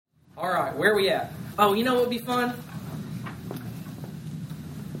right, where are we at? Oh, you know what would be fun?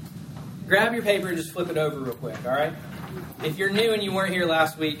 Grab your paper and just flip it over real quick, all right? If you're new and you weren't here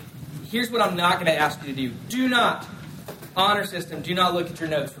last week, here's what I'm not going to ask you to do. Do not, honor system, do not look at your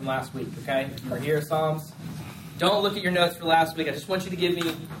notes from last week, okay? If you were here at Psalms, don't look at your notes for last week. I just want you to give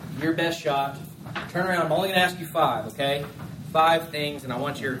me your best shot. Turn around. I'm only going to ask you 5, okay? 5 things, and I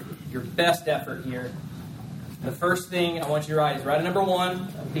want your best effort here. The first thing I want you to write is write a number 1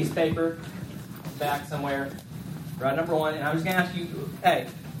 on a piece of paper, back somewhere. Write number 1, and I'm just going to ask you, hey,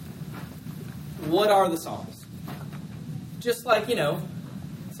 what are the Psalms? Just like,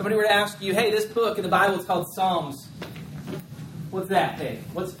 somebody were to ask you, hey, this book in the Bible is called Psalms. What's that? Hey,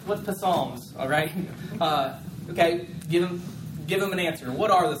 what's the Psalms? All right? Okay, give them an answer.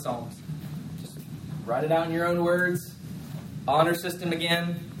 What are the Psalms? Just write it out in your own words. Honor system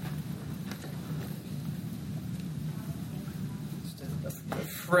again. Just a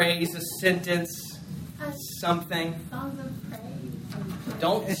phrase, a sentence, something. Songs of praise.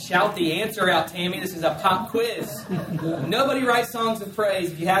 Don't shout the answer out, Tammy. This is a pop quiz. Nobody writes songs of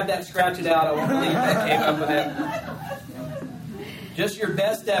praise. If you have that, scratch it out. I won't believe that came up with it. Just your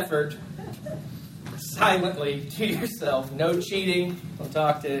best effort, silently to yourself. No cheating. Don't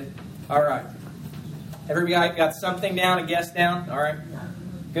talk to. All right. Everybody got something down, a guess down? All right.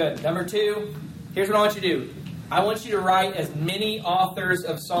 Good. Number 2, here's what I want you to do. I want you to write as many authors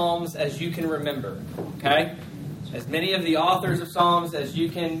of Psalms as you can remember. Okay? As many of the authors of Psalms as you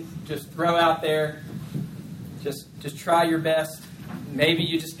can just throw out there. Just try your best. Maybe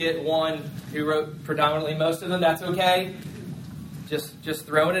you just get one who wrote predominantly most of them. That's okay. Just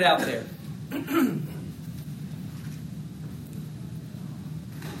throwing it out there.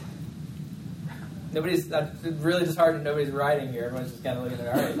 Nobody's really disheartened. Nobody's writing here. Everyone's just kind of looking at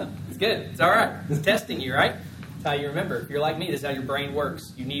it. All right, it's good. It's all right. It's testing you, right? That's how you remember. If you're like me, this is how your brain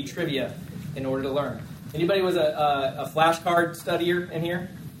works. You need trivia in order to learn. Anybody was a flashcard studier in here?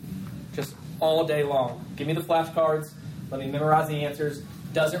 Just all day long. Give me the flashcards. Let me memorize the answers.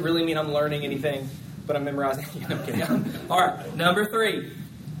 Doesn't really mean I'm learning anything, but I'm memorizing. No, I'm kidding. All right, number 3.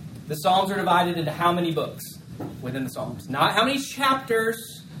 The Psalms are divided into how many books within the Psalms? Not how many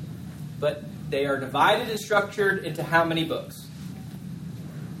chapters, but they are divided and structured into how many books?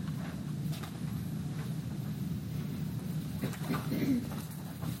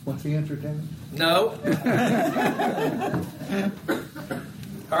 What's the answer, Dan? No.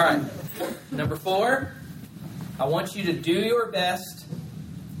 All right. Number 4, I want you to do your best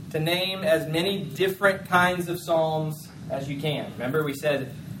to name as many different kinds of Psalms as you can. Remember, we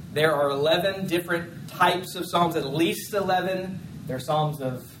said there are 11 different types of Psalms, at least 11. There are Psalms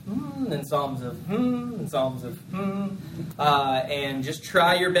of and Psalms of and Psalms of and just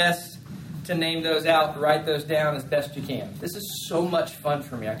try your best to name those out, write those down as best you can. This is so much fun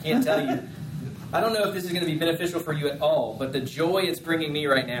for me. I can't tell you. I don't know if this is going to be beneficial for you at all, but the joy it's bringing me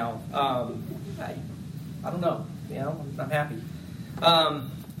right now, I don't know. I'm happy. I'll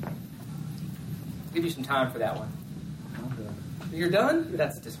give you some time for that one. You're done?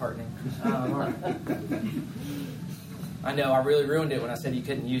 That's disheartening. All right. I know, I really ruined it when I said you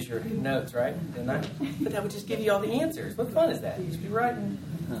couldn't use your notes, right? Didn't I? But that would just give you all the answers. What fun is that? You should be writing.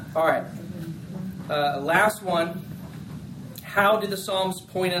 All right. Last one. How do the Psalms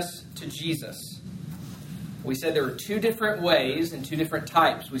point us to Jesus? We said there were 2 different ways and 2 different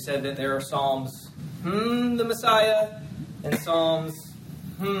types. We said that there are Psalms, the Messiah, and Psalms,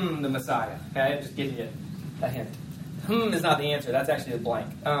 the Messiah. Okay, just give you a hint. Is not the answer. That's actually a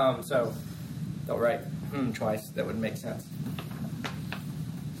blank. So don't write twice. That wouldn't make sense.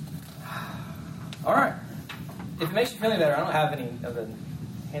 All right. If it makes you feel any better, I don't have any of the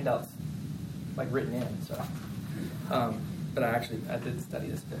handouts written in. So, but I did study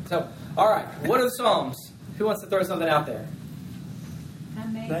this a bit. So, all right. What are the Psalms? Who wants to throw something out there? I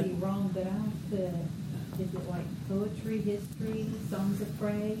may be wrong, but I put, is it like poetry, history, songs of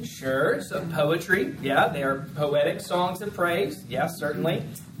praise? Sure. So poetry. Yeah, they are poetic songs of praise. Yes, certainly.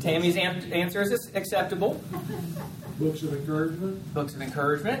 Tammy's answer is acceptable. Books of encouragement. Books of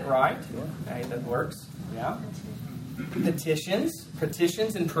encouragement, right. Okay, that works. Yeah.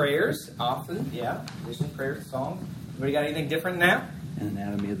 Petitions and prayers, often. Yeah. Petitions, prayers, songs. Anybody got anything different than that? An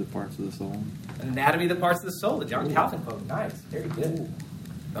anatomy of the parts of the soul. Anatomy of the parts of the soul. The John Calvin quote. Nice. Very good.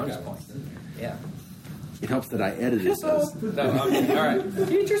 Bonus points. Yeah. It helps that I edited this. No, okay. All right.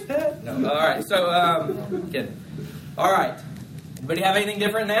 Teacher's pet. No. All right. So, kidding. All right. Anybody have anything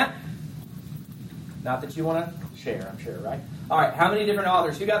different than that? Not that you want to share, I'm sure, right? All right. How many different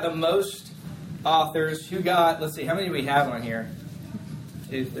authors? Who got the most authors? Who got, let's see, how many do we have on here?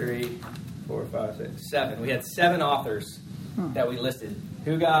 2, 3, 4, 5, 6, 7. We had 7 authors that we listed.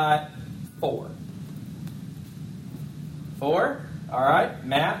 Who got 4. 4? All right.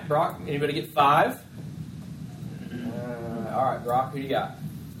 Matt, Brock, anybody get 5? All right, Brock, who do you got?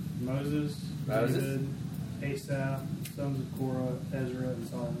 Moses, David, Asaph, sons of Korah, Ezra, and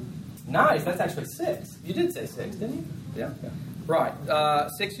Solomon. Nice. That's actually 6. You did say 6, didn't you? Yeah. Right.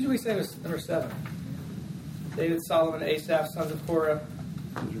 6 usually say was number 7. David, Solomon, Asaph, sons of Korah,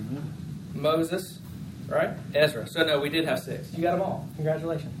 Moses, right? Ezra. So no, we did have 6. You got them all.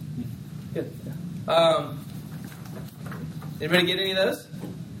 Congratulations. Good. Anybody get any of those?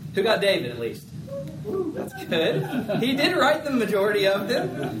 Who got David at least? That's good. He did write the majority of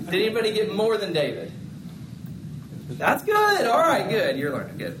them. Did anybody get more than David? That's good. All right, good. You're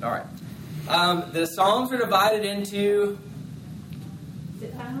learning. Good. All right. The Psalms are divided into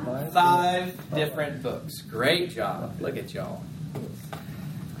 5 different books. Great job. Look at y'all. I'm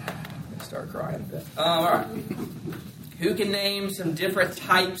going to start crying. All right. Who can name some different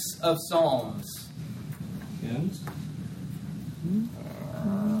types of Psalms? Hymns.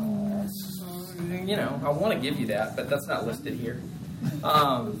 I want to give you that, but that's not listed here.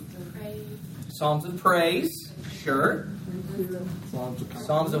 Psalms of praise, sure.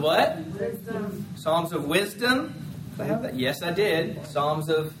 Psalms of what? Wisdom. Psalms of wisdom. Did I have that? Yes, I did. Psalms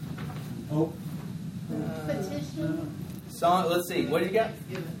of Hope. Petition. let's see. What do you got?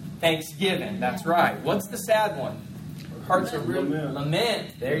 Thanksgiving. That's right. What's the sad one? Hearts of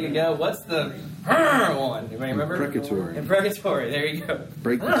lament. There you go. What's the one? Anybody remember? Imprecatory. Imprecatory. There you go.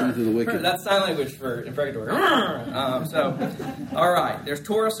 Break the teeth of the wicked. That's sign language for imprecatory. All right. There's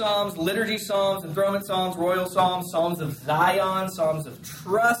Torah Psalms, liturgy Psalms, enthronement Psalms, royal Psalms, Psalms of Zion, Psalms of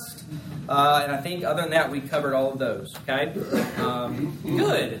trust. And I think other than that, we covered all of those. Okay?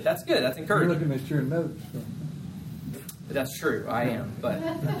 Good. That's good. That's You're encouraging. looking at your notes. That's true. I am. But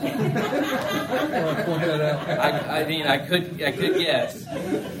I want to point that out. I mean, I could guess.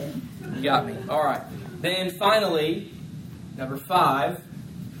 You got me. All right. Then finally, number 5.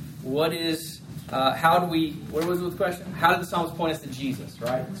 What was the question? How did the Psalms point us to Jesus,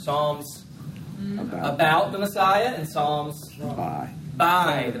 right? Psalms about the Messiah and Psalms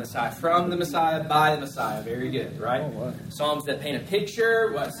by the Messiah. From the Messiah, by the Messiah. Very good, right? Oh, wow. Psalms that paint a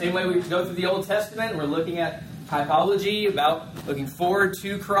picture. Same way we go through the Old Testament, we're looking at typology, about looking forward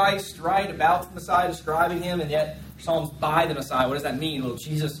to Christ, right? About the Messiah, describing him, and yet Psalms by the Messiah. What does that mean? Well,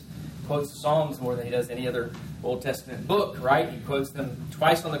 Jesus quotes the Psalms more than he does any other Old Testament book, right? He quotes them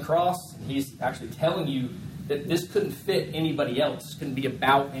twice on the cross, and he's actually telling you that this couldn't fit anybody else. This couldn't be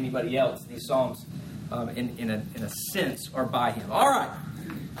about anybody else. These Psalms, in a sense, are by him. All right.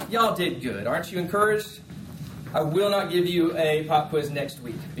 Y'all did good. Aren't you encouraged? I will not give you a pop quiz next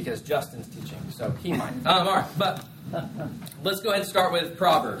week because Justin's teaching, so he might. All right, but let's go ahead and start with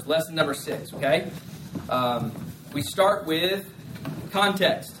Proverbs, lesson number 6, okay? We start with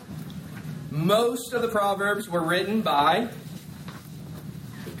context. Most of the Proverbs were written by...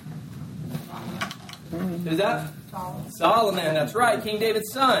 Who's that? Solomon, that's right, King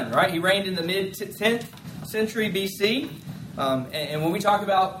David's son, right? He reigned in the mid-10th century BC. And when we talk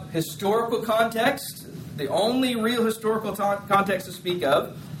about historical context, the only real historical context to speak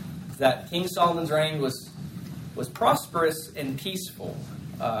of is that King Solomon's reign was prosperous and peaceful,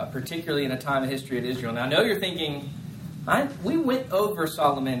 particularly in a time in history of Israel. Now, I know you're thinking, we went over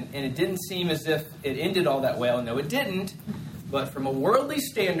Solomon, and it didn't seem as if it ended all that well. No, it didn't. But from a worldly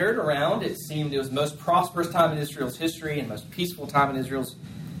standard around, it seemed it was the most prosperous time in Israel's history and most peaceful time in Israel's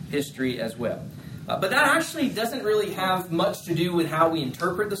history as well. But that actually doesn't really have much to do with how we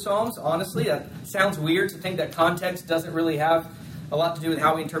interpret the Psalms, honestly. That sounds weird to think that context doesn't really have a lot to do with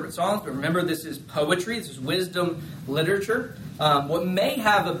how we interpret Psalms. But remember, this is poetry. This is wisdom literature. What may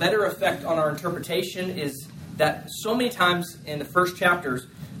have a better effect on our interpretation is that so many times in the first chapters,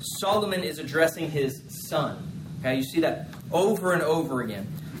 Solomon is addressing his son. Okay, you see that over and over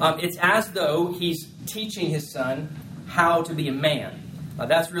again. It's as though he's teaching his son how to be a man.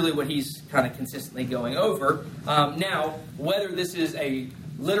 That's really what he's kind of consistently going over. Now, whether this is a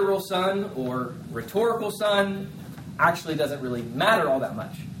literal son or rhetorical son actually doesn't really matter all that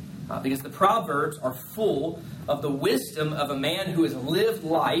much. Because the Proverbs are full of the wisdom of a man who has lived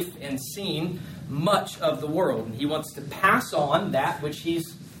life and seen much of the world. And he wants to pass on that which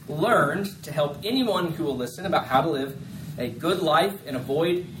he's learned to help anyone who will listen about how to live a good life and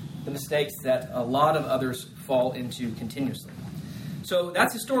avoid the mistakes that a lot of others fall into continuously. So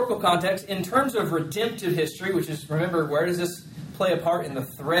that's historical context. In terms of redemptive history, which is, remember, where does this play a part in the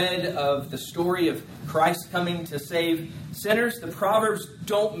thread of the story of Christ coming to save sinners? The Proverbs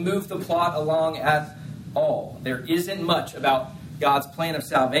don't move the plot along at all. There isn't much about God's plan of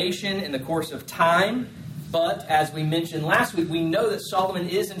salvation in the course of time. But as we mentioned last week, we know that Solomon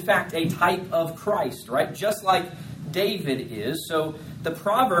is in fact a type of Christ, right? Just like David is. So the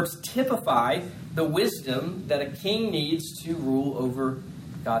Proverbs typify the wisdom that a king needs to rule over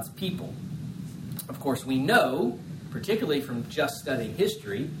God's people. Of course, we know, particularly from just studying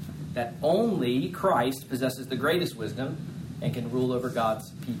history, that only Christ possesses the greatest wisdom and can rule over God's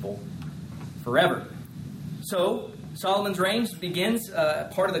people forever. So, Solomon's reign begins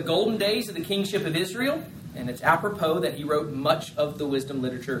part of the golden days of the kingship of Israel, and it's apropos that he wrote much of the wisdom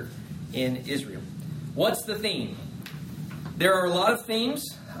literature in Israel. What's the theme? There are a lot of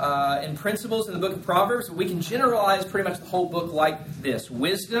themes and principles in the book of Proverbs, but we can generalize pretty much the whole book like this.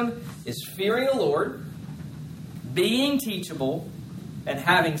 Wisdom is fearing the Lord, being teachable, and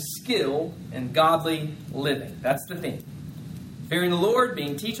having skill in godly living. That's the theme. Fearing the Lord,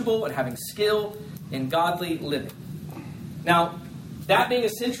 being teachable, and having skill in godly living. Now, that being a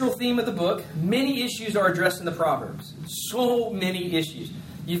central theme of the book, many issues are addressed in the Proverbs. So many issues.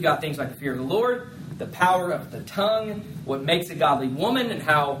 You've got things like the fear of the Lord, the power of the tongue, what makes a godly woman, and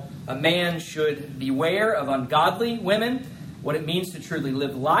how a man should beware of ungodly women, what it means to truly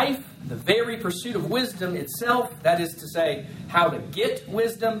live life, the very pursuit of wisdom itself, that is to say, how to get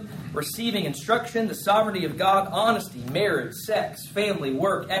wisdom, receiving instruction, the sovereignty of God, honesty, marriage, sex, family,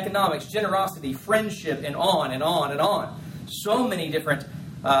 work, economics, generosity, friendship, and on and on and on. So many different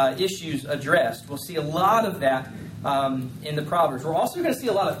issues addressed. We'll see a lot of that in the Proverbs. We're also going to see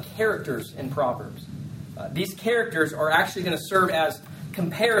a lot of characters in Proverbs. These characters are actually going to serve as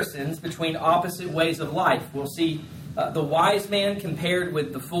comparisons between opposite ways of life. We'll see the wise man compared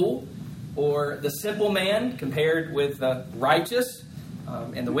with the fool, or the simple man compared with the righteous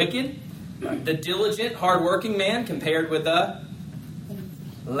and the wicked, the diligent, hardworking man compared with the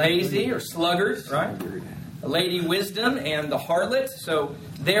lazy or sluggard, right? Lady Wisdom and the harlot. So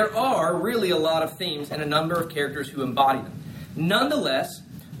there are really a lot of themes and a number of characters who embody them. Nonetheless,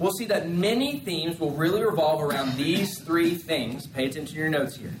 we'll see that many themes will really revolve around these three things. Pay attention to your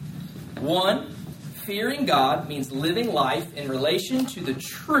notes here. 1, fearing God means living life in relation to the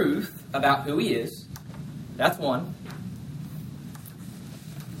truth about who He is. That's 1.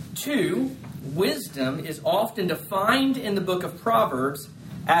 2, wisdom is often defined in the book of Proverbs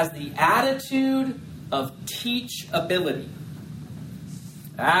as the attitude of teachability.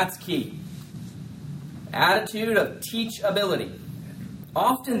 That's key. Attitude of teachability.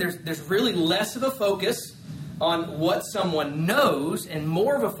 Often there's really less of a focus on what someone knows and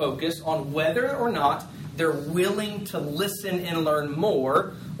more of a focus on whether or not they're willing to listen and learn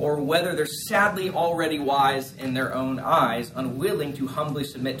more, or whether they're sadly already wise in their own eyes, unwilling to humbly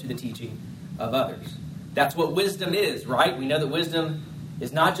submit to the teaching of others. That's what wisdom is, right? We know that wisdom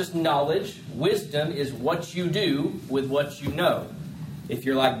is not just knowledge. Wisdom is what you do with what you know. If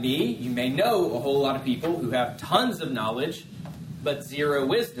you're like me, you may know a whole lot of people who have tons of knowledge, but zero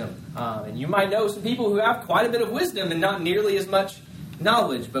wisdom. And you might know some people who have quite a bit of wisdom and not nearly as much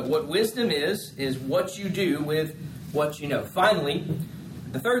knowledge. But what wisdom is what you do with what you know. Finally,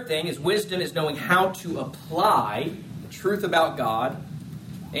 the third thing is wisdom is knowing how to apply the truth about God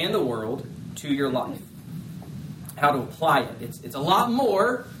and the world to your life. How to apply it. It's a lot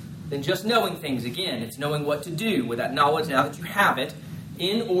more than just knowing things. Again, it's knowing what to do with that knowledge now that you have it,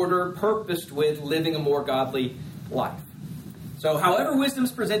 in order, purposed with living a more godly life. So however wisdom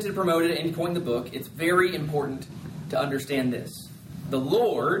is presented and promoted at any point in the book, it's very important to understand this. The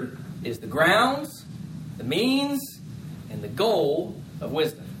Lord is the grounds, the means, and the goal of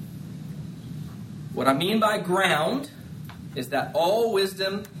wisdom. What I mean by ground is that all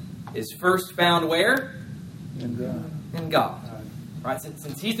wisdom is first found where? In God. Right?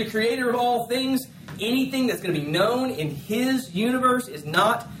 Since He's the creator of all things, anything that's going to be known in His universe is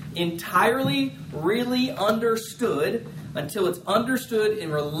not entirely really understood until it's understood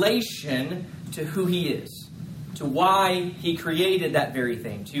in relation to who He is, to why He created that very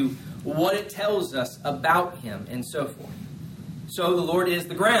thing, to what it tells us about Him, and so forth. So the Lord is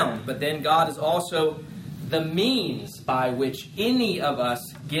the ground, but then God is also the means by which any of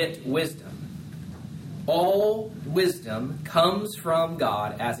us get wisdom. All wisdom comes from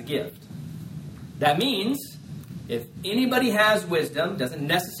God as a gift. That means if anybody has wisdom, doesn't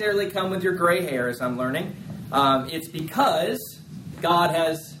necessarily come with your gray hair, as I'm learning, it's because God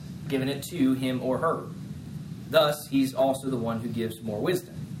has given it to him or her. Thus, He's also the one who gives more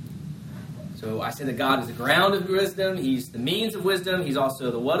wisdom. So I say that God is the ground of wisdom. He's the means of wisdom. He's also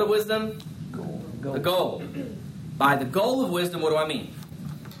the what of wisdom? The goal. By the goal of wisdom, what do I mean?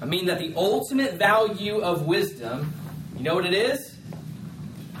 I mean that the ultimate value of wisdom, you know what it is?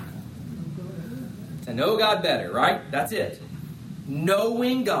 To know God better, right? That's it.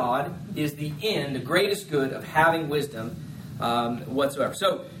 Knowing God is the end, the greatest good of having wisdom whatsoever.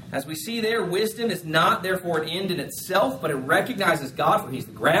 So, as we see there, wisdom is not therefore an end in itself, but it recognizes God, for He's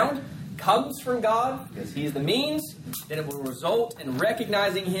the ground, comes from God, because He is the means, then it will result in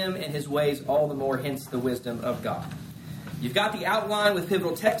recognizing Him and His ways all the more, hence the wisdom of God. You've got the outline with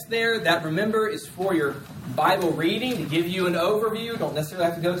pivotal text there. That, remember, is for your Bible reading to give you an overview. Don't necessarily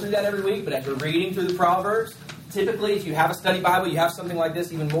have to go through that every week, but as you're reading through the Proverbs, typically, if you have a study Bible, you have something like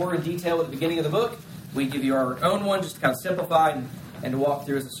this, even more in detail at the beginning of the book. We give you our own one just to kind of simplify and to walk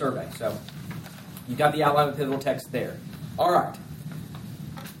through as a survey. So, you've got the outline with pivotal text there. All right.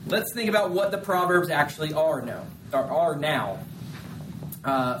 Let's think about what the Proverbs actually are now.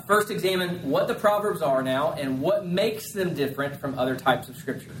 First, examine what the Proverbs are now and what makes them different from other types of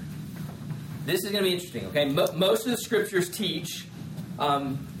Scripture. This is going to be interesting, okay? Most of the Scriptures teach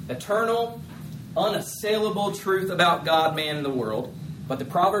eternal, unassailable truth about God, man, and the world, but the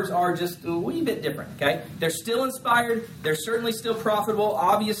Proverbs are just a wee bit different, okay? They're still inspired. They're certainly still profitable,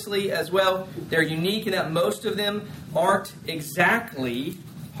 obviously, as well. They're unique in that most of them aren't exactly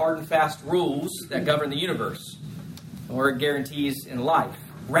hard and fast rules that govern the universe or guarantees in life.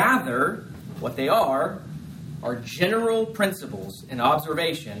 Rather, what they are general principles and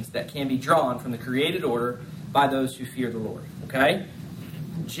observations that can be drawn from the created order by those who fear the Lord. Okay?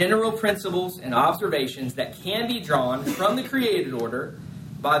 General principles and observations that can be drawn from the created order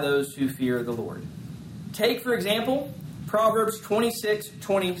by those who fear the Lord. Take, for example, Proverbs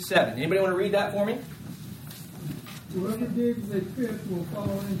 26:27. Anybody want to read that for me? Whoever digs a pit will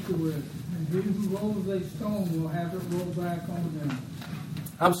fall into it, and he who rolls a stone will have it roll back on them.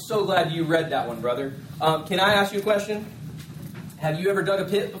 I'm so glad you read that one, brother. Can I ask you a question? Have you ever dug a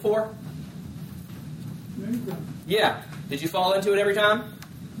pit before? Yeah. Did you fall into it every time?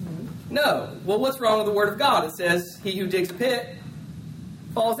 No. Well, what's wrong with the Word of God? It says, he who digs a pit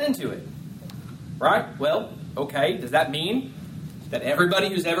falls into it. Right? Well, okay. Does that mean that everybody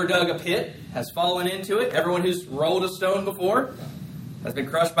who's ever dug a pit has fallen into it? Everyone who's rolled a stone before has been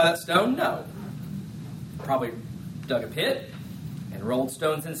crushed by that stone? No. Probably dug a pit and rolled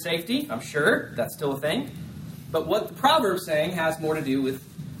stones in safety. I'm sure that's still a thing. But what the Proverb's saying has more to do with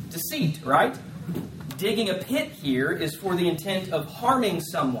deceit, right? Digging a pit here is for the intent of harming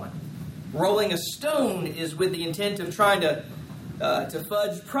someone. Rolling a stone is with the intent of trying to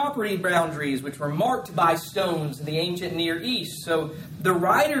fudge property boundaries, which were marked by stones in the ancient Near East. So the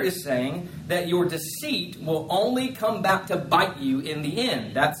writer is saying that your deceit will only come back to bite you in the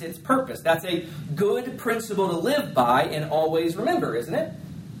end. That's its purpose. That's a good principle to live by and always remember, isn't it?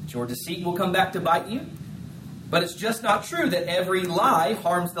 Your deceit will come back to bite you. But it's just not true that every lie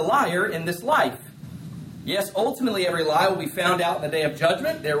harms the liar in this life. Yes, ultimately every lie will be found out in the day of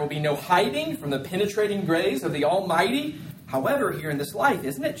judgment. There will be no hiding from the penetrating gaze of the Almighty. However, here in this life,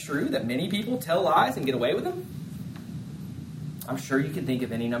 isn't it true that many people tell lies and get away with them? I'm sure you can think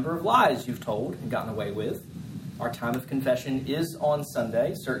of any number of lies you've told and gotten away with. Our time of confession is on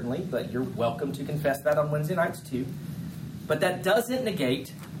Sunday, certainly, but you're welcome to confess that on Wednesday nights too. But that doesn't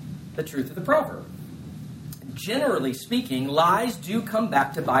negate the truth of the proverb. Generally speaking, lies do come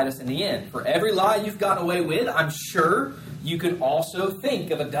back to bite us in the end. For every lie you've gotten away with, I'm sure you can also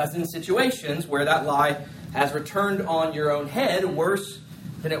think of a dozen situations where that lie has returned on your own head worse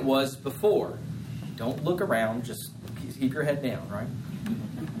than it was before. Don't look around, just keep your head down, right?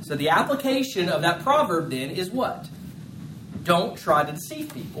 So the application of that proverb then is what? Don't try to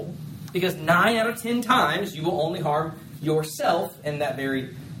deceive people, because 9 out of 10 times you will only harm yourself in that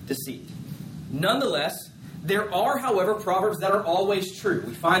very deceit. Nonetheless, there are, however, proverbs that are always true.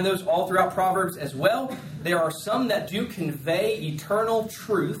 We find those all throughout Proverbs as well. There are some that do convey eternal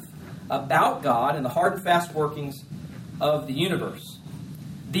truth about God and the hard and fast workings of the universe.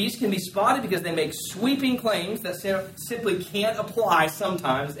 These can be spotted because they make sweeping claims that simply can't apply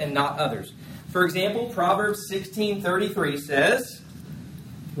sometimes and not others. For example, Proverbs 16:33 says,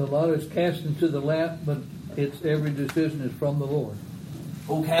 "The lot is cast into the lap, but its every decision is from the Lord."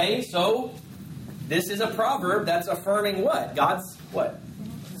 Okay, so this is a proverb that's affirming what? God's what?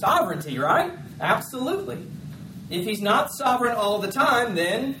 Sovereignty, right? Absolutely. If he's not sovereign all the time,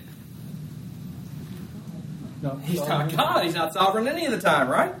 then he's not God. He's not sovereign any of the time,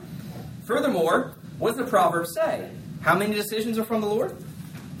 right? Furthermore, what does the proverb say? How many decisions are from the Lord?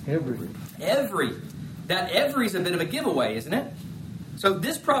 Every. That every is a bit of a giveaway, isn't it? So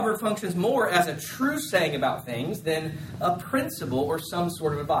this proverb functions more as a true saying about things than a principle or some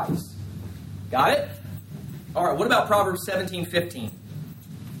sort of advice. Got it? All right, what about Proverbs 17:15?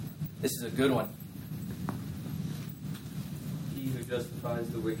 This is a good one. He who justifies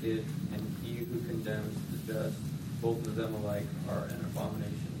the wicked and he who condemns the just both of them alike are an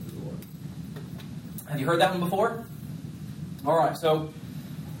abomination to the Lord. Have you heard that one before? All right, so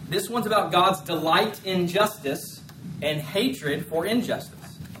this one's about God's delight in justice and hatred for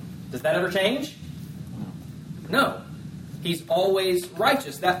injustice. Does that ever change? No. He's always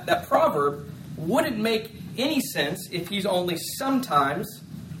righteous. That proverb wouldn't make any sense if he's only sometimes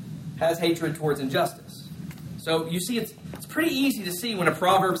has hatred towards injustice. So you see, it's pretty easy to see when a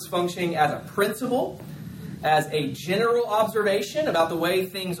proverb's functioning as a principle, as a general observation about the way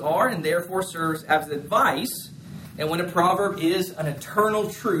things are, and therefore serves as advice, and when a proverb is an eternal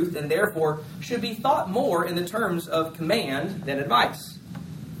truth and therefore should be thought more in the terms of command than advice.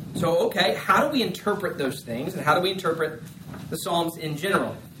 So, okay, how do we interpret those things, and how do we interpret the Psalms in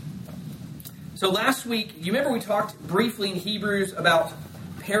general? So last week, you remember we talked briefly in Hebrews about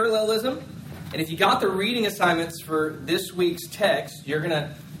parallelism? And if you got the reading assignments for this week's text, you're going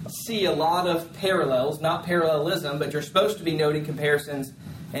to see a lot of parallels, not parallelism, but you're supposed to be noting comparisons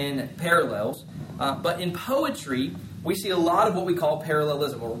and parallels. But in poetry, we see a lot of what we call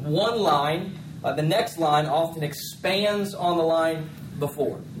parallelism, or one line, the next line often expands on the line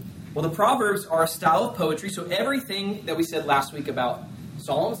before. Well, the Proverbs are a style of poetry, so everything that we said last week about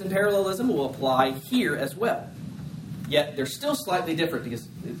Psalms and parallelism will apply here as well. Yet they're still slightly different because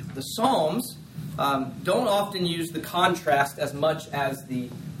the Psalms don't often use the contrast as much as the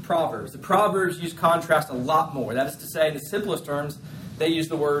Proverbs. The Proverbs use contrast a lot more. That is to say, in the simplest terms, they use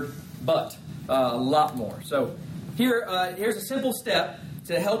the word but a lot more. So here's a simple step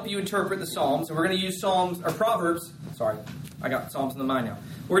to help you interpret the Psalms. And we're going to use Proverbs. Sorry, I got Psalms in the mind now.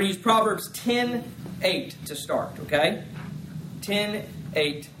 We're going to use Proverbs 10:8 to start, okay?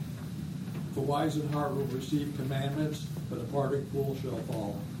 10:8. The wise in heart will receive commandments, but a parting fool shall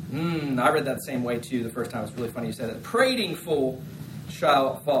fall. I read that the same way, too, the first time. It's really funny you said it. A prating fool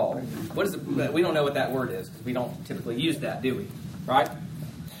shall fall. What is it? We don't know what that word is, because we don't typically use that, do we? Right?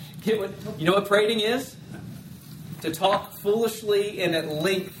 You know what prating is? To talk foolishly and at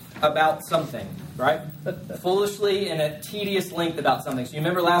length about something, right? Foolishly and at tedious length about something. So you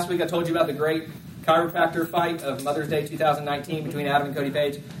remember last week I told you about the great chiropractor fight of Mother's Day 2019 between Adam and Cody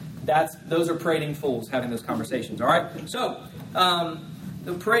Page? Those are prating fools having those conversations, all right? So,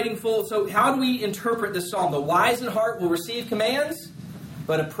 the prating fool. So how do we interpret this psalm? The wise in heart will receive commands,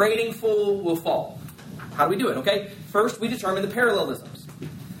 but a prating fool will fall. How do we do it? Okay, first we determine the parallelisms.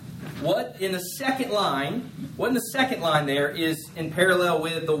 What in the second line there is in parallel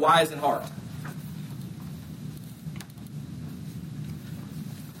with the wise in heart?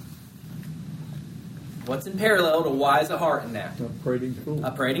 What's in parallel to wise at heart in that? A prating fool.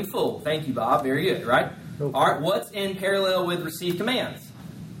 A prating fool. Thank you, Bob. Very good, right? Okay. All right, what's in parallel with receive commands?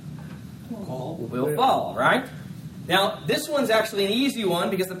 Will fall, right? Now, this one's actually an easy one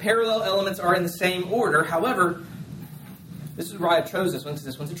because the parallel elements are in the same order. However, this is why I chose this one, because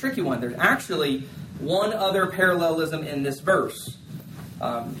this one's a tricky one. There's actually one other parallelism in this verse.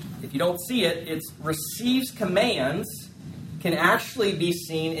 If you don't see it, it's receives commands can actually be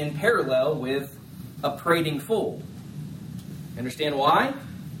seen in parallel with a prating fool. Understand why?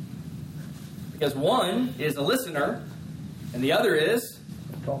 Because one is a listener, and the other is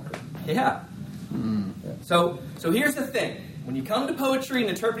a talker. Yeah. So here's the thing. When you come to poetry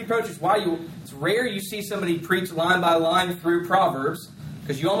and interpreting poetry, it's rare you see somebody preach line by line through Proverbs,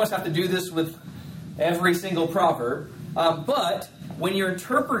 because you almost have to do this with every single proverb. But when you're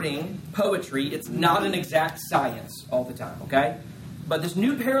interpreting poetry, it's not an exact science all the time, okay? But this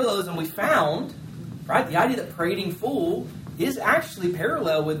new parallelism we found, right, the idea that prating fool is actually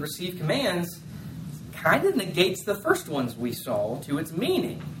parallel with receive commands, kind of negates the first ones we saw to its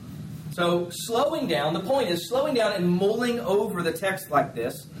meaning. So the point is slowing down and mulling over the text like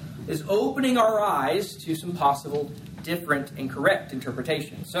this is opening our eyes to some possible different and correct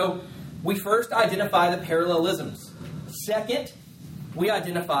interpretations. So we first identify the parallelisms. Second, we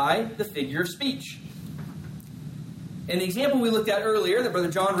identify the figure of speech. In the example we looked at earlier that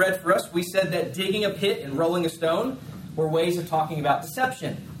Brother John read for us, we said that digging a pit and rolling a stone were ways of talking about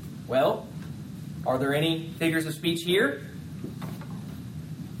deception. Well, are there any figures of speech here?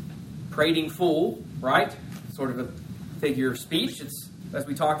 Prating fool, right? Sort of a figure of speech. It's, as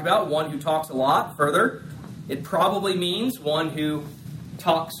we talked about, one who talks a lot. Further, it probably means one who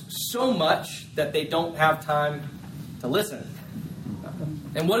talks so much that they don't have time to listen.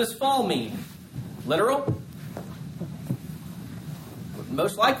 And what does fall mean? Literal?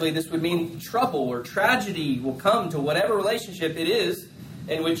 Most likely this would mean trouble or tragedy will come to whatever relationship it is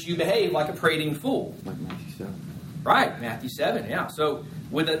in which you behave like a prating fool. Like Matthew 7. Right, Matthew 7, yeah. So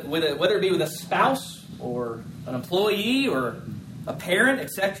whether it be with a spouse or an employee or a parent,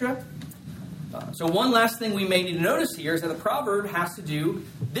 etc. So one last thing we may need to notice here is that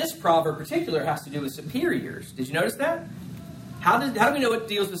this proverb in particular has to do with superiors. Did you notice that? How do we know it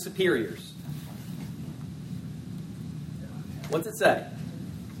deals with superiors? What's it say?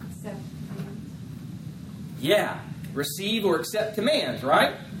 Accept commands. Yeah, receive or accept commands,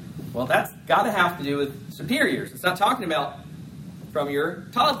 right? Well, that's got to have to do with superiors. It's not talking about from your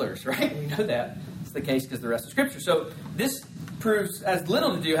toddlers, right? We know that. It's the case because of the rest of Scripture. So this proves as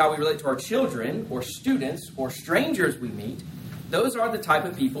little to do how we relate to our children or students or strangers we meet. Those are the type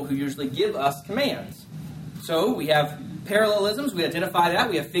of people who usually give us commands. So we have parallelisms. We identify that.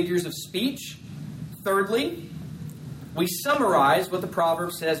 We have figures of speech. Thirdly, we summarize what the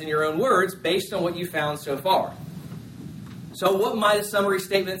proverb says in your own words based on what you found so far. So what might a summary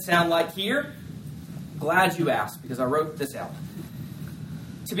statement sound like here? Glad you asked, because I wrote this out.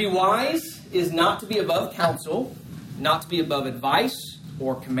 To be wise is not to be above counsel, not to be above advice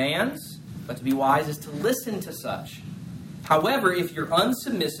or commands, but to be wise is to listen to such. However, if you're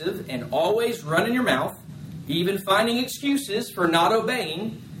unsubmissive and always running your mouth, even finding excuses for not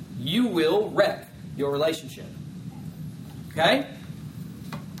obeying, you will wreck your relationship. Okay?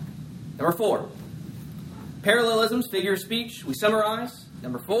 Number 4. Parallelisms, figure of speech, we summarize.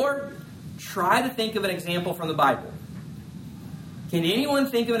 Number 4, try to think of an example from the Bible. Can anyone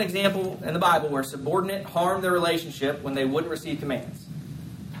think of an example in the Bible where a subordinate harmed their relationship when they wouldn't receive commands?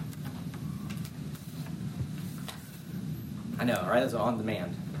 I know, right? That's on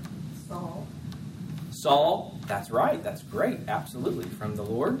demand. Saul, that's right. That's great. Absolutely. From the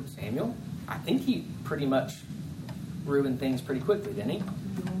Lord, Samuel. I think he pretty much ruined things pretty quickly, didn't he?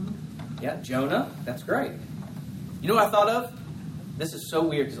 Yeah, Jonah. That's great. You know what I thought of? This is so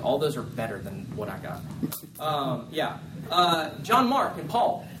weird because all those are better than what I got. John Mark and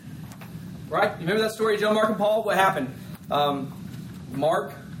Paul. Right? You remember that story of John Mark and Paul? What happened?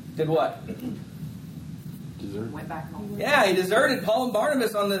 Mark did what? Went back home. Yeah, he deserted Paul and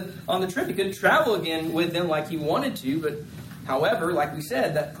Barnabas on the trip. He couldn't travel again with them like he wanted to, but however, like we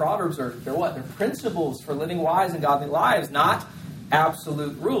said, that Proverbs they're what? They're principles for living wise and godly lives, not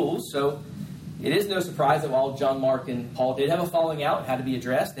absolute rules. So it is no surprise that while John Mark and Paul did have a falling out, had to be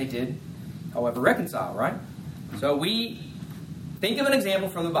addressed, they did, however, reconcile, right? So we think of an example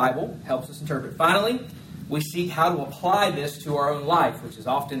from the Bible, helps us interpret. Finally, we seek how to apply this to our own life, which is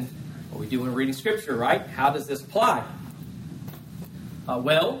often what we do when reading Scripture, right? How does this apply?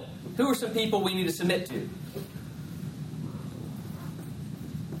 Well, who are some people we need to submit to?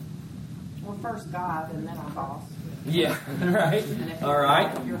 Well, first God, and then our boss. Yeah, right. All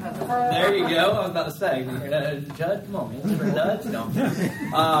right. Your husband. There you go. I was about to say, Judge, come on, man. For a judge? No.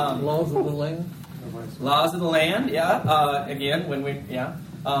 Laws of the land. Laws of the land, yeah. Again,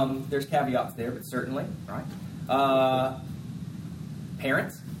 there's caveats there, but certainly, right.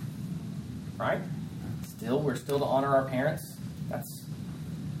 Parents, right? We're still to honor our parents. It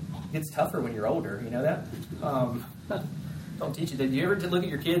gets tougher when you're older. You know that? Don't teach you that. Do you ever look at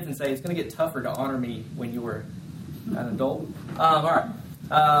your kids and say, it's going to get tougher to honor me when you were an adult? All right.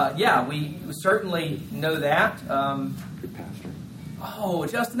 We certainly know that. Your pastor. Oh,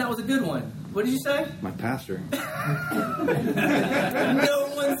 Justin, that was a good one. What did you say? My pastor. No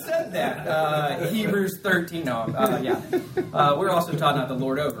one said that. Hebrews 13. No, we're also taught not to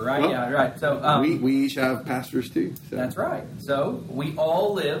lord over, right? Well, yeah, right. So we each have pastors too. So. That's right. So we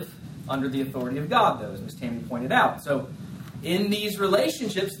all live under the authority of God, though, as Ms. Tammy pointed out. So in these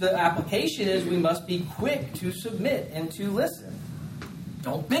relationships, the application is we must be quick to submit and to listen.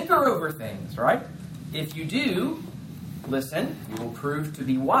 Don't bicker over things, right? If you do listen, you will prove to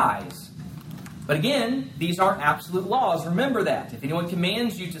be wise. But again, these aren't absolute laws. Remember that. If anyone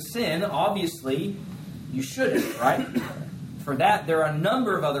commands you to sin, obviously you shouldn't, right? For that, there are a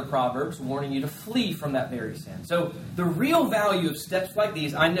number of other proverbs warning you to flee from that very sin. So the real value of steps like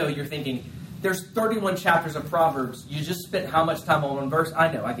these, I know you're thinking, there's 31 chapters of Proverbs. You just spent how much time on one verse?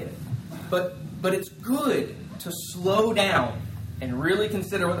 I know, I get it. But it's good to slow down and really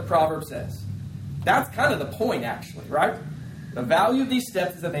consider what the proverb says. That's kind of the point, actually, right? The value of these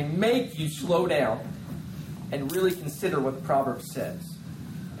steps is that they make you slow down and really consider what the proverb says.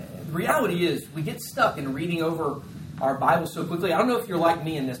 The reality is, we get stuck in reading over our Bible so quickly. I don't know if you're like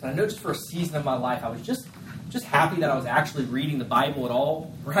me in this, but I know just for a season of my life, I was just happy that I was actually reading the Bible at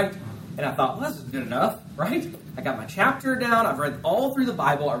all, right? And I thought, well, this is good enough, right? I got my chapter down. I've read all through the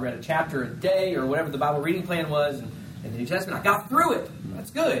Bible. I read a chapter a day or whatever the Bible reading plan was. And in the New Testament, I got through it.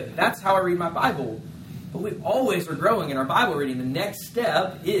 That's good. That's how I read my Bible. But we always are growing in our Bible reading. The next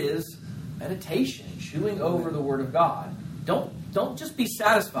step is meditation, chewing over the Word of God. Don't just be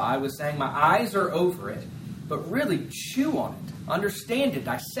satisfied with saying my eyes are over it. but really chew on it, understand it,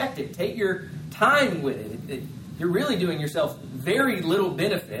 dissect it, take your time with it. You're really doing yourself very little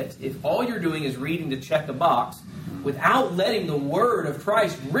benefit if all you're doing is reading to check a box without letting the Word of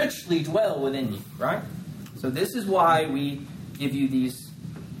Christ richly dwell within you, right? So this is why we give you these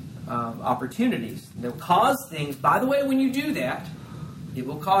opportunities. They'll cause things, by the way, when you do that, it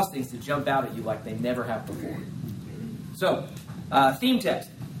will cause things to jump out at you like they never have before. So, theme text.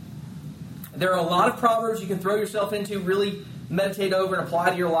 There are a lot of proverbs you can throw yourself into, really meditate over and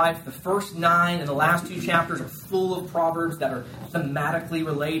apply to your life. The first 9 and the last 2 chapters are full of proverbs that are thematically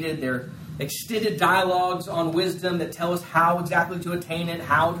related. They're extended dialogues on wisdom that tell us how exactly to attain it,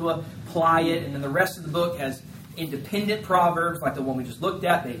 how to apply it. And then the rest of the book has independent proverbs like the one we just looked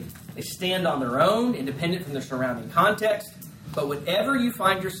at. They stand on their own, independent from their surrounding context. But wherever you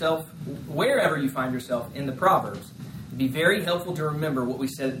find yourself in the Proverbs, it'd be very helpful to remember what we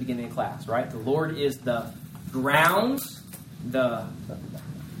said at the beginning of class, right? The Lord is the grounds, the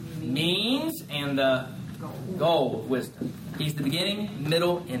means, and the goal of wisdom. He's the beginning,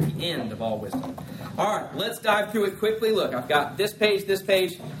 middle, and the end of all wisdom. All right, let's dive through it quickly. Look, I've got this page,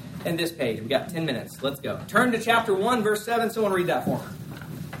 and this page. We've got 10 minutes. Let's go. Turn to chapter 1, verse 7. Someone read that for me.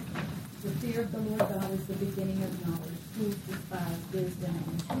 The fear of the Lord God is the beginning of knowledge. Fools despise wisdom and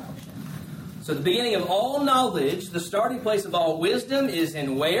instruction. So the beginning of all knowledge, the starting place of all wisdom is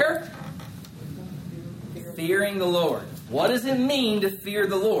in where? Fearing the Lord. What does it mean to fear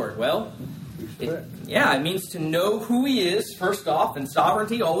the Lord? Well, it means to know who He is, first off, in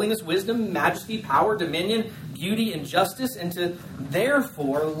sovereignty, holiness, wisdom, majesty, power, dominion, beauty, and justice, and to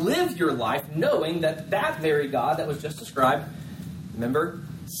therefore live your life knowing that that very God that was just described, remember,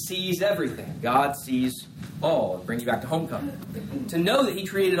 sees everything. God sees all. It'll bring you back to homecoming. To know that He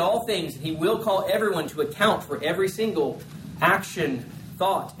created all things, and He will call everyone to account for every single action,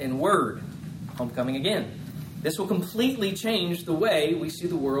 thought, and word. Homecoming again. This will completely change the way we see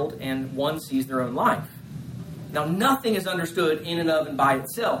the world and one sees their own life. Now, nothing is understood in and of and by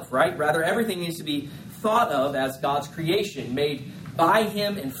itself, right? Rather, everything needs to be thought of as God's creation, made by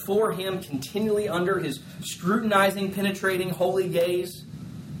Him and for Him, continually under His scrutinizing, penetrating, holy gaze.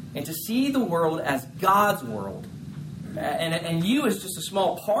 And to see the world as God's world, and you as just a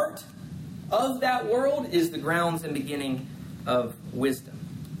small part of that world, is the grounds and beginning of wisdom.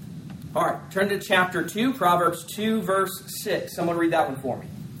 All right, turn to chapter 2, Proverbs 2, verse 6. Someone read that one for me.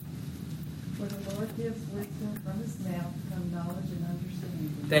 For the Lord gives wisdom, from His mouth come knowledge and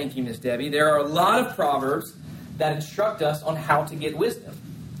understanding. Thank you, Miss Debbie. There are a lot of proverbs that instruct us on how to get wisdom.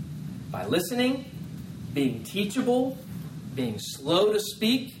 By listening, being teachable, being slow to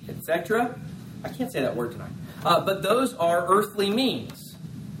speak, etc. I can't say that word tonight. But those are earthly means.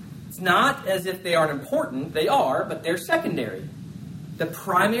 It's not as if they aren't important. They are, but they're secondary. The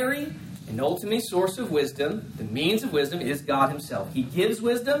primary and ultimate source of wisdom, the means of wisdom, is God Himself. He gives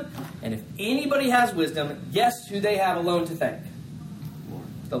wisdom, and if anybody has wisdom, guess who they have alone to thank?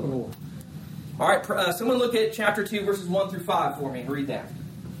 The Lord. All right, someone look at chapter 2, verses 1 through 5 for me and read that.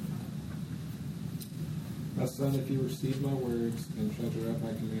 My son, if you receive my words and treasure up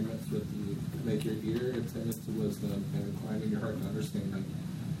my commandments with you, make your ear attentive to wisdom and incline your heart to understanding.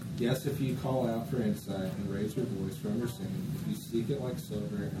 Yes, if you call out for insight and raise your voice for understanding, if you seek it like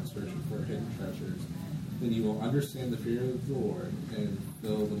silver and search for hidden treasures, then you will understand the fear of the Lord and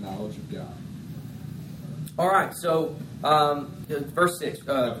feel the knowledge of God. All right, so verse 6.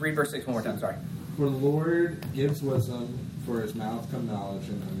 Read verse 6 one more time, sorry. For the Lord gives wisdom, for His mouth come knowledge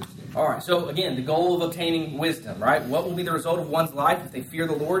and understanding. All right, so again, the goal of obtaining wisdom, right? What will be the result of one's life if they fear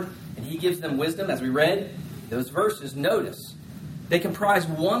the Lord and He gives them wisdom? As we read those verses, notice they comprise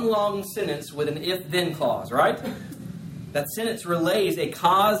one long sentence with an if-then clause, right? That sentence relays a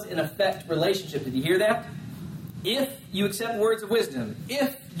cause and effect relationship. Did you hear that? If you accept words of wisdom,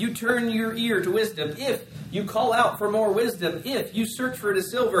 if you turn your ear to wisdom, if you call out for more wisdom, if you search for it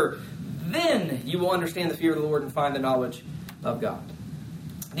as silver, then you will understand the fear of the Lord and find the knowledge of God.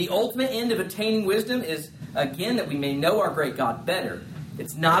 The ultimate end of attaining wisdom is, again, that we may know our great God better.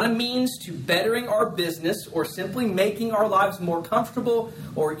 It's not a means to bettering our business or simply making our lives more comfortable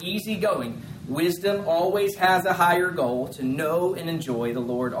or easygoing. Wisdom always has a higher goal: to know and enjoy the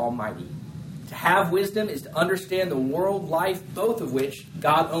Lord Almighty. To have wisdom is to understand the world, life, both of which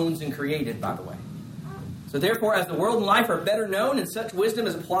God owns and created, by the way. So therefore, as the world and life are better known and such wisdom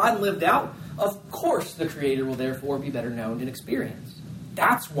is applied and lived out, of course the Creator will therefore be better known and experienced.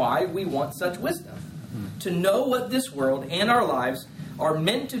 That's why we want such wisdom. To know what this world and our lives are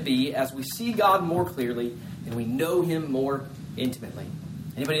meant to be as we see God more clearly and we know Him more intimately.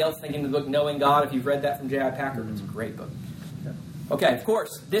 Anybody else thinking the book Knowing God? If you've read that from J.I. Packer, it's a great book. Okay, of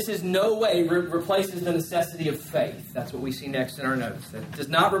course, this is no way replaces the necessity of faith. That's what we see next in our notes. That does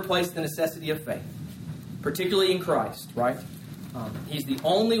not replace the necessity of faith, particularly in Christ, right? He's the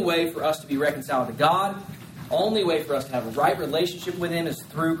only way for us to be reconciled to God. Only way for us to have a right relationship with Him is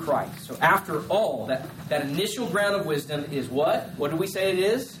through Christ. So after all, that initial ground of wisdom is what? What do we say it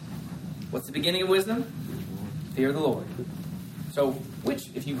is? What's the beginning of wisdom? Fear of the Lord. So, which,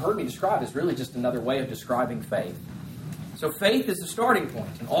 if you've heard me describe, is really just another way of describing faith. So faith is the starting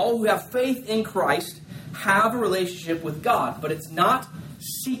point. And all who have faith in Christ have a relationship with God. But it's not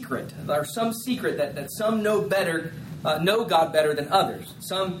secret. There's some secret that some know God better than others.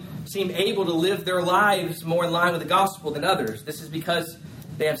 Some seem able to live their lives more in line with the gospel than others. This is because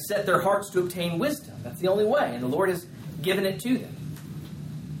they have set their hearts to obtain wisdom. That's the only way. And the Lord has given it to them.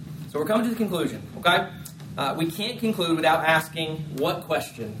 So we're coming to the conclusion, okay? We can't conclude without asking what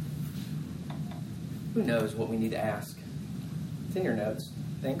question? Who knows what we need to ask? It's in your notes,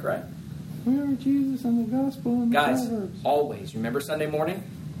 I think, right? Where are Jesus and the gospel and the Guys, Proverbs? always. Remember Sunday morning?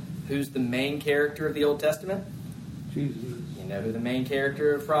 Who's the main character of the Old Testament? Jesus. You know who the main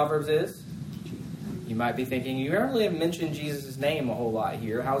character of Proverbs is? You might be thinking, you really haven't mentioned Jesus' name a whole lot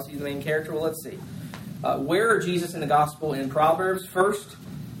here. How is he the main character? Well, let's see. Where are Jesus and the gospel in Proverbs? First,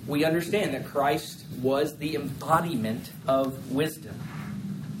 we understand that Christ was the embodiment of wisdom.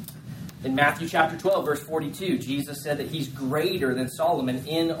 In Matthew chapter 12, verse 42, Jesus said that he's greater than Solomon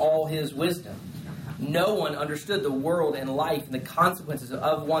in all his wisdom. No one understood the world and life and the consequences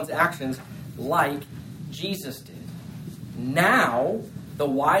of one's actions like Jesus did. Now, the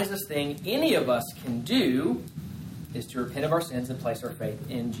wisest thing any of us can do is to repent of our sins and place our faith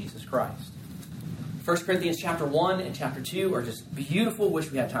in Jesus Christ. 1 Corinthians chapter 1 and chapter 2 are just beautiful.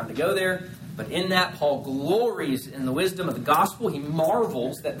 Wish we had time to go there. But in that, Paul glories in the wisdom of the gospel. He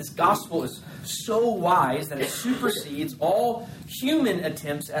marvels that this gospel is so wise that it supersedes all human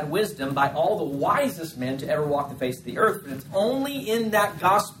attempts at wisdom by all the wisest men to ever walk the face of the earth. But it's only in that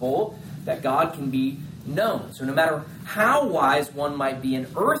gospel that God can be known. So no matter how wise one might be in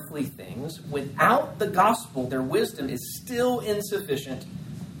earthly things, without the gospel, their wisdom is still insufficient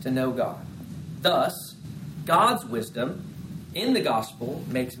to know God. Thus, God's wisdom in the gospel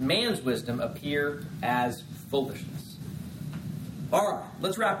makes man's wisdom appear as foolishness. All right,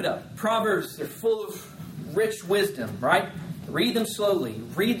 let's wrap it up. Proverbs, they're full of rich wisdom, right? Read them slowly.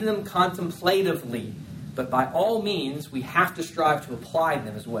 Read them contemplatively. But by all means, we have to strive to apply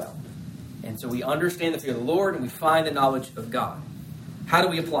them as well. And so we understand the fear of the Lord and we find the knowledge of God. How do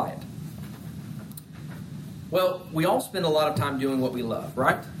we apply it? Well, we all spend a lot of time doing what we love,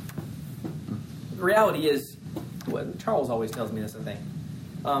 right? The reality is, well, Charles always tells me this, I think.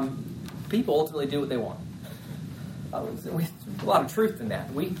 People ultimately do what they want. There's a lot of truth in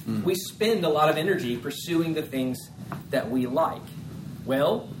that. We spend a lot of energy pursuing the things that we like.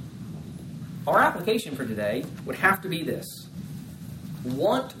 Well, our application for today would have to be this.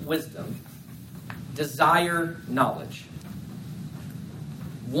 Want wisdom, desire knowledge.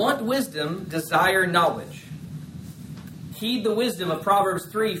 Want wisdom, desire knowledge. Heed the wisdom of Proverbs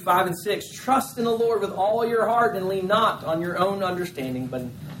 3, 5, and 6. Trust in the Lord with all your heart and lean not on your own understanding, but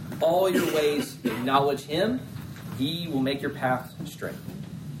in all your ways acknowledge Him. He will make your path straight.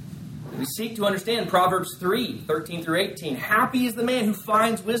 We seek to understand Proverbs 3, 13 through 18. Happy is the man who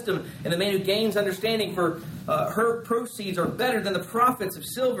finds wisdom and the man who gains understanding, for her proceeds are better than the profits of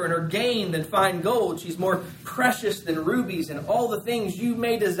silver, and her gain than fine gold. She's more precious than rubies, and all the things you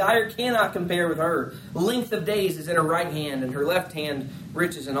may desire cannot compare with her. Length of days is in her right hand, and her left hand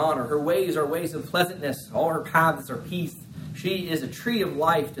riches and honor. Her ways are ways of pleasantness. All her paths are peace. She is a tree of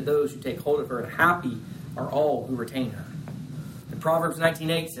life to those who take hold of her, and happy are all who retain her. Proverbs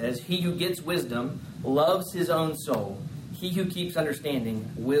 19:8 says, he who gets wisdom loves his own soul. He who keeps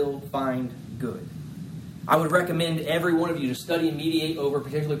understanding will find good. I would recommend every one of you to study and meditate over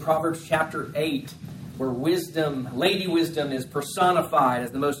particularly Proverbs chapter 8, where wisdom, Lady Wisdom, is personified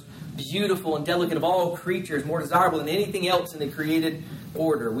as the most beautiful and delicate of all creatures, more desirable than anything else in the created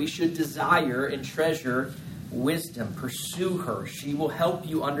order. We should desire and treasure wisdom. Pursue her. She will help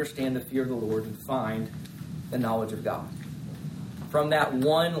you understand the fear of the Lord and find the knowledge of God. From that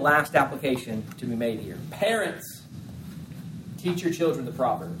one last application to be made here. Parents, teach your children the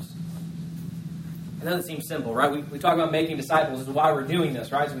Proverbs. I know that seems simple, right? We talk about making disciples. This is why we're doing this,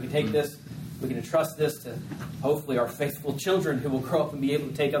 right? So we can take this, we can entrust this to hopefully our faithful children who will grow up and be able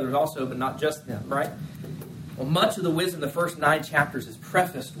to take others also, but not just them, right? Well, much of the wisdom of the first 9 chapters is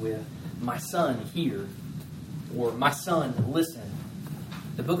prefaced with, my son, hear, or my son, listen.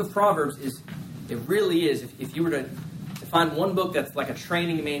 The book of Proverbs it really is, if you were to find one book that's like a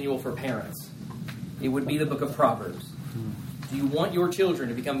training manual for parents, it would be the book of Proverbs. Do you want your children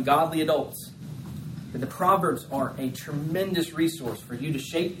to become godly adults? Then the Proverbs are a tremendous resource for you to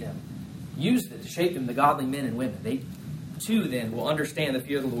shape them. Use them to shape them to godly men and women. They, too, then, will understand the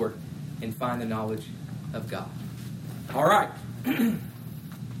fear of the Lord and find the knowledge of God. All right.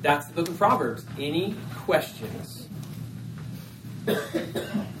 That's the book of Proverbs. Any questions?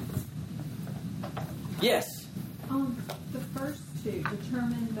 Yes? The first two,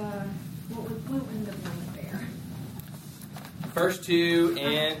 determine what in the blank there? First two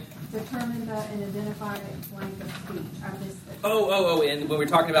and... Determine and identify blank of speech. I missed it. And when we're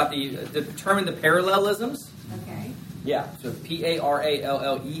talking about determine the parallelisms. Okay. Yeah, so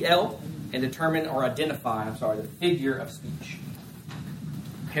Parallel, and determine or identify, the figure of speech.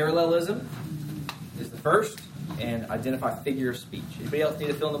 Parallelism is the first, and identify figure of speech. Anybody else need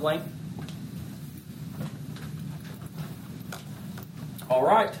to fill in the blank? All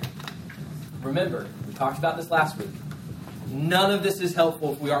right. Remember, we talked about this last week. None of this is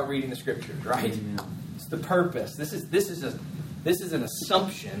helpful if we aren't reading the Scriptures, right? It's the purpose. This is an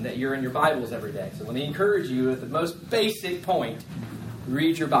assumption that you're in your Bibles every day. So let me encourage you at the most basic point,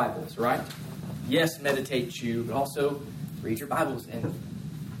 read your Bibles, right? Yes, meditate, chew, but also read your Bibles. And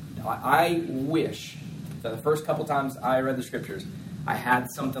I wish that the first couple times I read the Scriptures, I had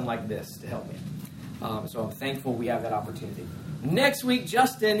something like this to help me. So I'm thankful we have that opportunity. Next week,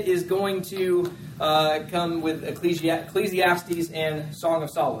 Justin is going to come with Ecclesiastes and Song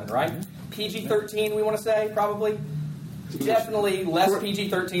of Solomon, right? PG-13, we want to say, probably? Definitely less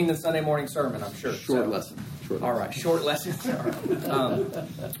PG-13 than Sunday morning sermon, I'm sure. Short lesson. All right, short lessons.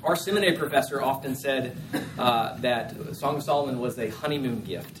 Our seminary professor often said that Song of Solomon was a honeymoon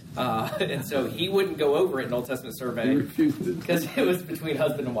gift. And so he wouldn't go over it in Old Testament survey because it was between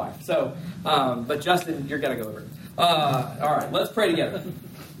husband and wife. So, but Justin, you're going to go over it. All right, let's pray together.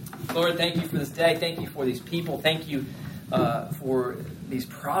 Lord, thank you for this day. Thank you for these people. Thank you for these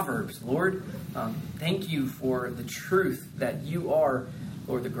Proverbs, Lord. Thank you for the truth that you are,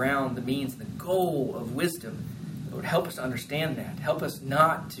 Lord, the ground, the means, the goal of wisdom. Lord, help us to understand that. Help us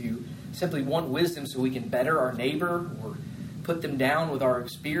not to simply want wisdom so we can better our neighbor or put them down with our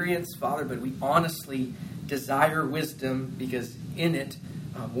experience, Father, but we honestly desire wisdom because in it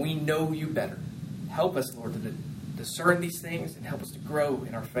we know you better. Help us, Lord, to discern these things and help us to grow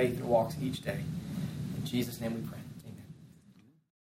in our faith and walks each day. In Jesus' name we pray.